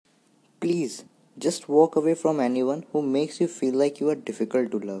Please, just walk away from anyone who makes you feel like you are difficult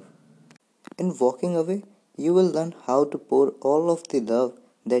to love. In walking away, you will learn how to pour all of the love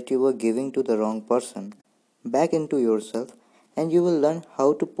that you were giving to the wrong person back into yourself, and you will learn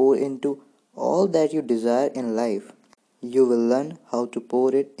how to pour into all that you desire in life. You will learn how to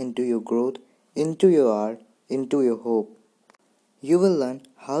pour it into your growth, into your art, into your hope. You will learn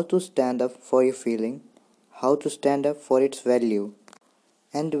how to stand up for your feeling, how to stand up for its value.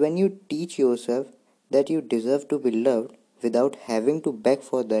 And when you teach yourself that you deserve to be loved without having to beg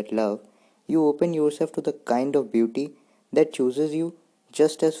for that love, you open yourself to the kind of beauty that chooses you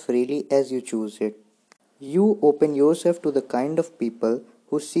just as freely as you choose it. You open yourself to the kind of people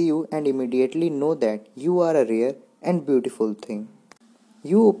who see you and immediately know that you are a rare and beautiful thing.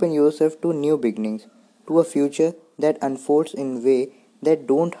 You open yourself to new beginnings, to a future that unfolds in ways that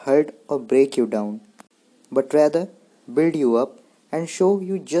don't hurt or break you down, but rather build you up and show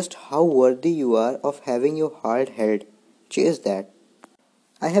you just how worthy you are of having your heart held. Chase that.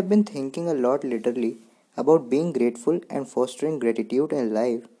 I have been thinking a lot lately about being grateful and fostering gratitude in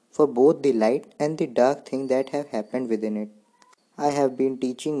life for both the light and the dark things that have happened within it. I have been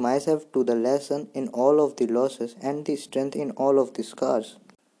teaching myself to the lesson in all of the losses and the strength in all of the scars.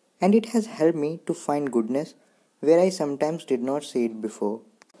 And it has helped me to find goodness where I sometimes did not see it before.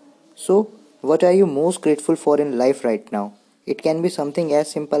 So, what are you most grateful for in life right now? It can be something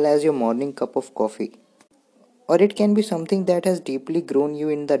as simple as your morning cup of coffee, or it can be something that has deeply grown you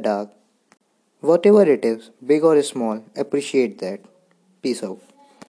in the dark. Whatever it is, big or small, appreciate that. Peace out.